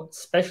onto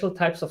special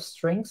types of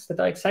strings that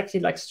are exactly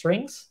like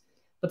strings,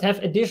 but have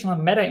additional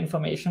meta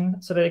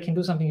information so that I can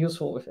do something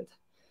useful with it.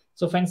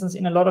 So for instance,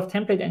 in a lot of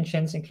template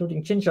engines,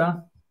 including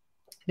Ginger,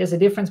 there's a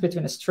difference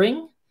between a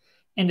string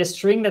and a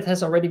string that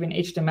has already been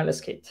HTML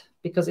escaped.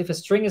 Because if a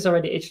string is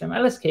already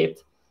HTML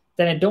escaped,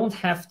 then I don't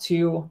have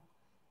to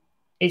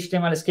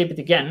HTML escape it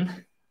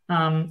again.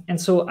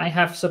 And so I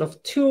have sort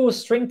of two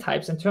string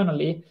types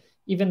internally,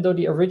 even though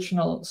the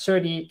original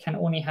Serde can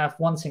only have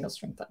one single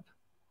string type.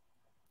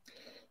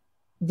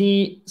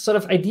 The sort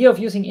of idea of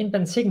using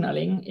in-band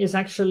signaling is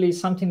actually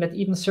something that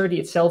even Serde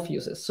itself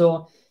uses.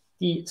 So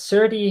the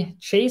Serde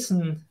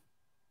JSON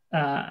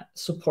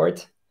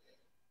support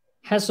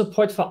has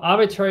support for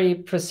arbitrary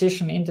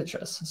precision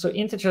integers. So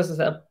integers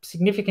that are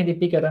significantly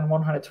bigger than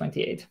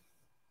 128.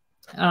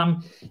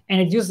 And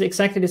it uses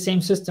exactly the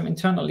same system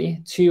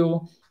internally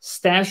to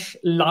stash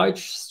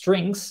large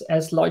strings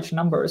as large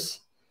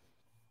numbers.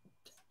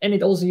 And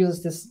it also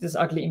uses this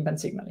ugly in-band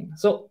signaling.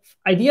 So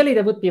ideally,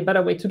 there would be a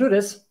better way to do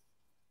this.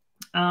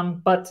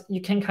 But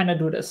you can kind of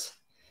do this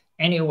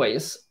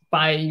anyways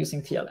by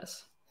using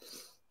TLS.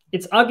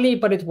 It's ugly,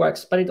 but it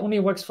works. But it only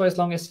works for as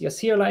long as your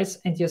serialize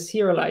and your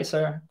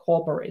serializer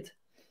cooperate.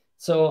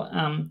 So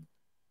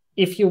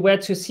if you were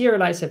to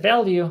serialize a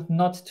value,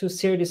 not to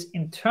Serde's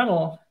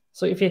internal,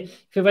 so if you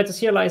were to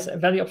serialize a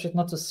value object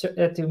not to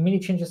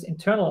MiniChanger's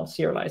internal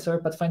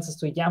serializer, but for instance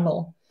to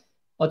YAML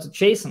or to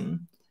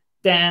JSON,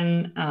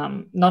 then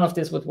none of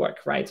this would work,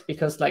 right?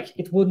 Because like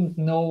it wouldn't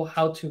know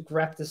how to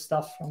grab this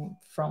stuff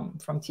from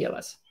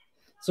TLS.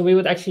 So we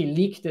would actually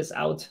leak this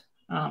out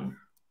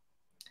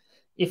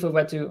if we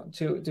were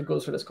to go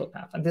through this code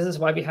path. And this is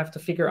why we have to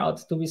figure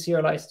out, do we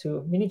serialize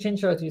to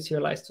MiniChanger or do you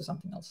serialize to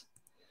something else?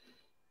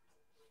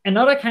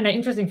 Another kind of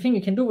interesting thing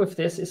you can do with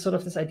this is sort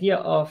of this idea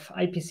of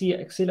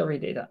IPC auxiliary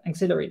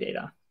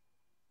data.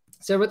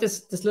 So I wrote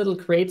this little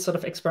create sort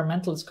of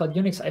experimental, it's called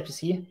Unix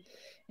IPC,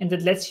 and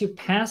it lets you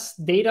pass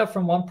data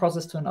from one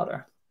process to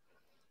another.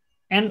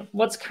 And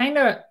what's kind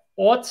of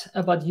odd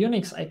about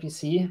Unix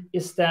IPC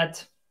is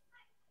that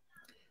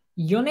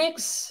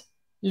Unix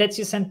lets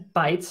you send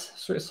bytes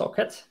through a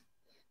socket,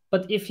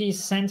 but if you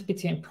send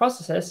between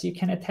processes, you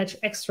can attach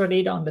extra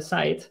data on the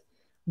side,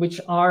 which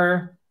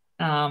are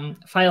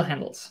file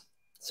handles.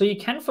 So you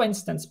can, for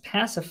instance,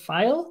 pass a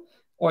file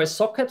or a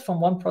socket from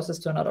one process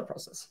to another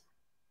process.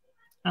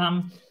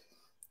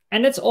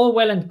 And it's all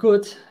well and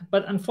good,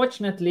 but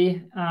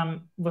unfortunately,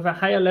 with a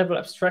higher level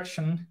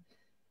abstraction,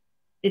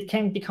 it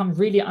can become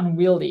really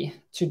unwieldy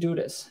to do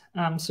this.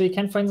 So you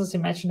can, for instance,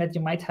 imagine that you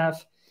might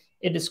have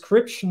a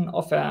description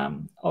of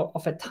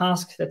a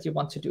task that you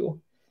want to do.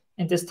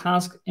 And this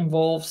task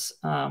involves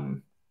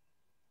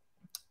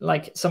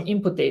like some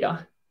input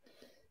data.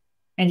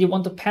 And you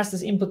want to pass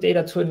this input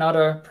data to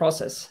another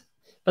process.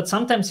 But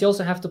sometimes you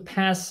also have to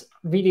pass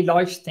really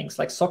large things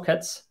like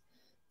sockets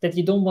that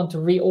you don't want to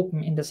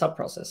reopen in the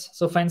subprocess.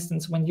 So for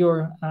instance, when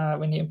you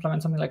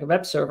implement something like a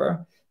web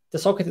server, the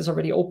socket is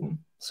already open.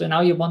 So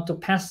now you want to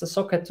pass the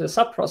socket to a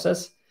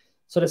subprocess,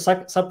 so the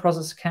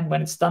subprocess can,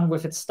 when it's done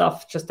with its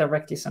stuff, just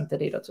directly send the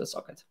data to a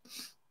socket.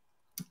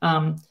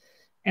 And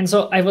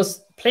so I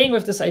was playing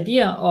with this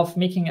idea of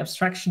making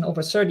abstraction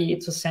over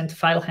Serde to send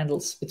file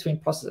handles between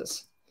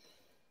processes.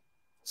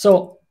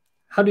 So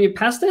how do you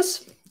pass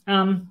this?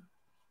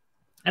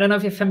 I don't know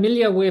if you're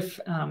familiar with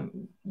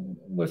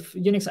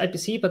Unix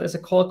IPC, but there's a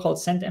call called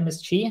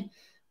send-msg,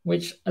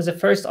 which as a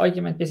first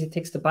argument basically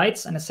takes the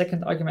bytes and a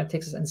second argument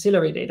takes its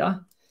ancillary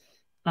data.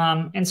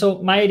 And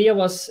so my idea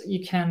was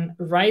you can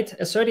write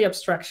a Serde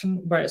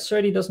abstraction where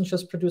Serde doesn't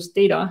just produce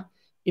data,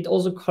 it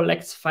also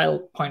collects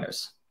file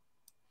pointers.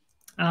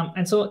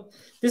 And so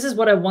this is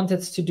what I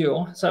wanted to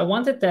do. So I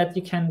wanted that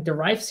you can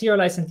derive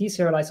serialize and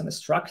deserialize on a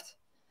struct,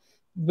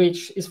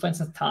 which is, for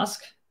instance,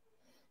 task.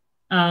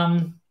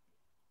 And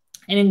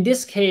in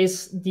this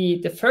case,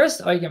 the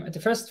first argument, the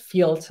first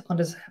field on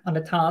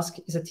the task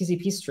is a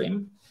TCP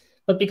stream.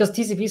 But because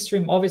TCP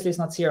stream obviously is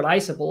not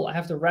serializable, I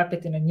have to wrap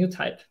it in a new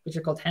type, which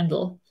is called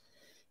handle.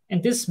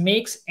 And this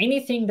makes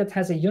anything that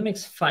has a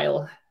Unix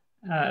file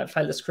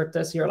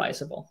descriptor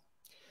serializable.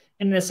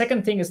 And the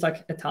second thing is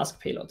like a task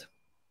payload.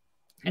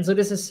 And so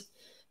this is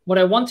what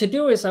I want to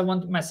do is I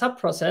want my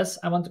subprocess,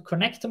 I want to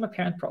connect to my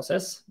parent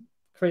process,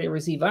 create a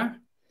receiver,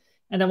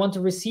 and I want to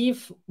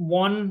receive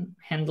one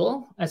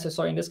handle, as I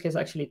saw in this case,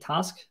 actually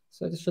task.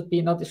 So it should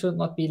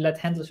not be let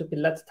handle, it should be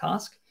let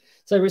task.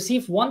 So I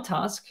receive one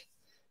task,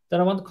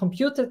 then I want to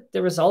compute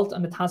the result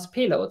on the task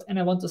payload, and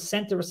I want to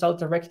send the result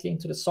directly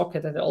into the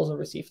socket that I also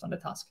received on the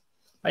task.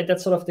 Right?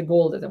 That's sort of the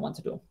goal that I want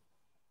to do.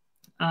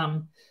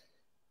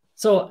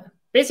 So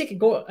basic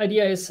goal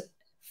idea is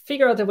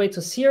figure out a way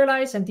to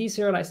serialize and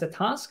deserialize the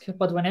task,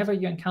 but whenever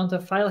you encounter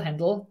file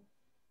handle,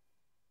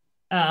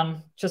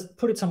 just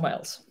put it somewhere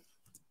else.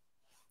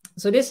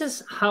 So this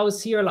is how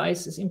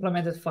serialize is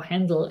implemented for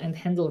handle and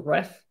handle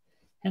ref.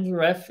 Handle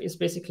ref is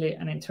basically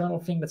an internal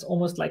thing that's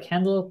almost like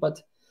handle,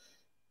 but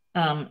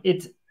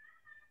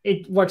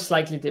it works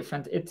slightly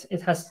different.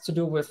 It has to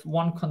do with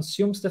one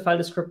consumes the file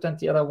descriptor and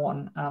the other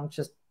one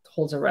just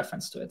holds a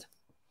reference to it.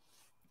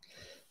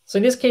 So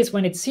in this case,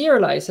 when it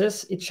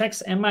serializes, it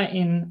checks, am I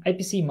in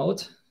IPC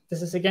mode?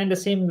 This is again the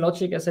same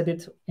logic as I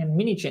did in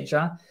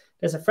mini-changer.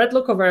 There's a thread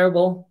local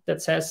variable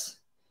that says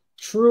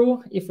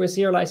true if we're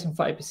serializing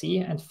for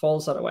IPC and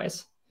false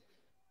otherwise.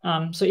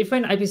 So if we're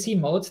in IPC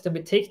mode, then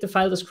we take the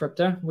file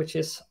descriptor, which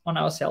is on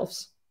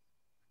ourselves.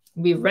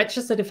 We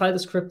register the file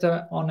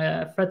descriptor on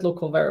a thread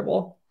local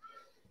variable.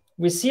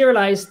 We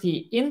serialize the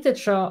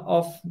integer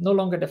of no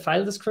longer the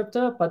file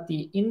descriptor, but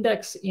the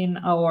index in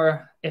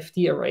our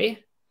FD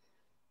array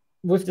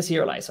with the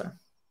serializer.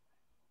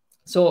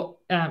 So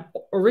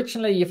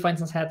originally, you, for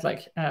instance, had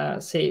like,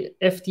 say,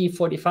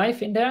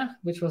 FD45 in there,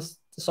 which was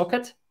the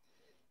socket.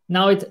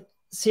 Now it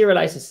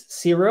serializes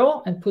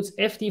 0 and puts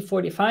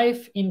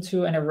FD45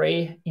 into an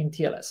array in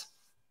TLS.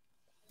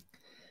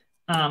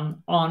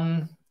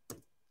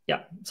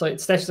 So it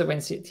stashes away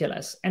in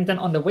TLS. And then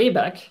on the way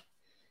back,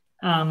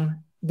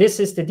 this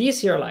is the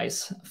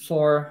deserialize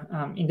for,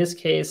 in this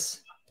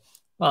case,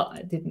 well,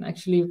 I didn't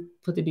actually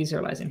put the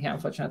deserialize in here,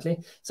 unfortunately.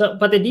 So,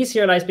 but the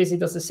deserialize basically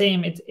does the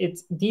same. It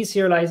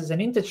deserializes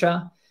an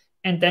integer,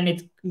 and then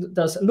it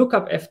does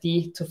lookup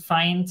FD to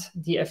find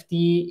the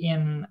FD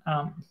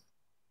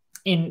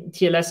in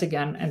TLS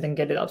again, and then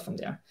get it out from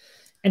there.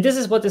 And this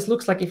is what this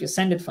looks like if you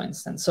send it, for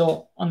instance.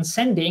 So on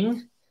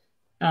sending,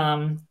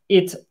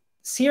 it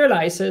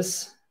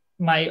serializes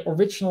my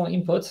original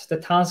input, the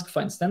task,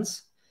 for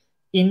instance,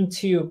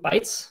 into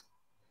bytes.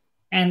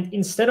 And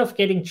instead of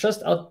getting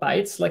just out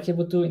bytes like you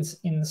would do in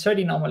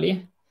Serde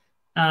normally,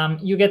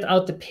 you get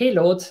out the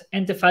payload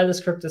and the file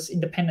descriptors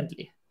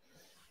independently.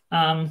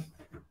 I'm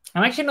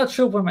actually not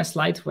sure where my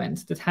slide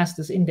went that has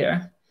this in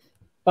there,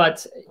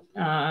 but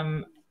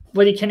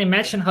what you can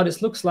imagine how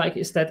this looks like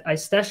is that I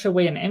stash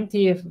away an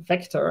empty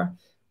vector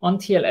on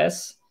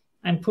TLS.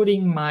 I'm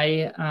putting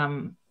my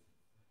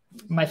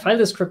my file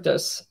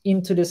descriptors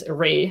into this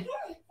array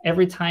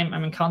every time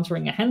I'm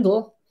encountering a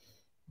handle.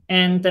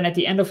 And then at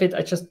the end of it,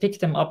 I just pick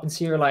them up and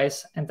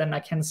serialize, and then I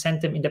can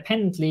send them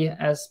independently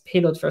as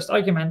payload first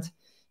argument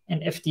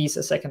and FDs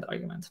a second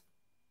argument.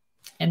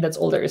 And that's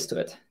all there is to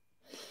it.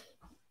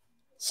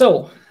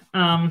 So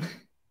I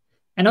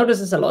know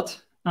this is a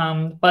lot,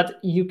 but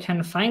you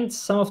can find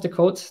some of the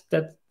code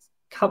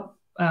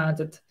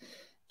that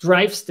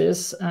drives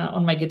this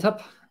on my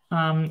GitHub.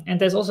 And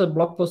there's also a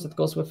blog post that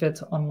goes with it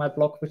on my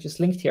blog, which is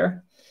linked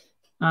here,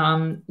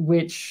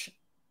 which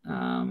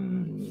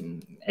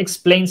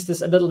explains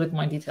this a little bit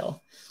more in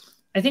detail.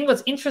 I think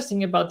what's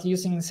interesting about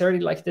using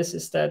Serde like this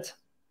is that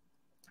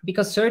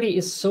because Serde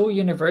is so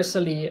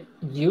universally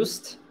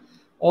used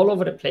all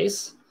over the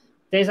place,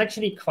 there's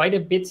actually quite a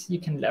bit you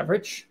can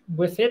leverage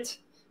with it,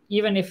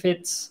 even if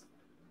it's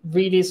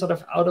really sort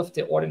of out of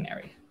the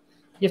ordinary.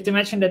 You have to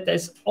imagine that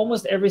there's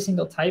almost every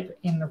single type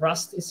in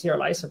Rust is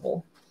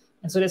serializable.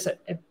 And so there's a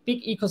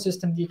big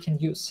ecosystem that you can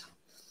use.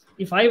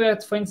 If I were,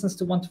 for instance,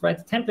 to want to write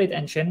a template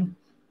engine,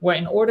 where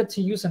in order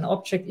to use an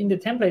object in the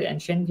template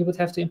engine, you would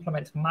have to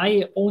implement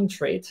my own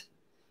trait,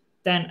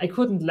 then I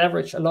couldn't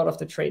leverage a lot of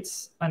the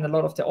traits and a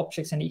lot of the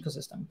objects in the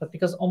ecosystem. But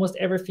because almost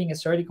everything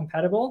is Serde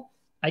compatible,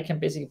 I can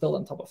basically build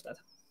on top of that.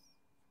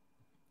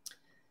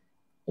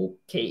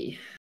 Okay,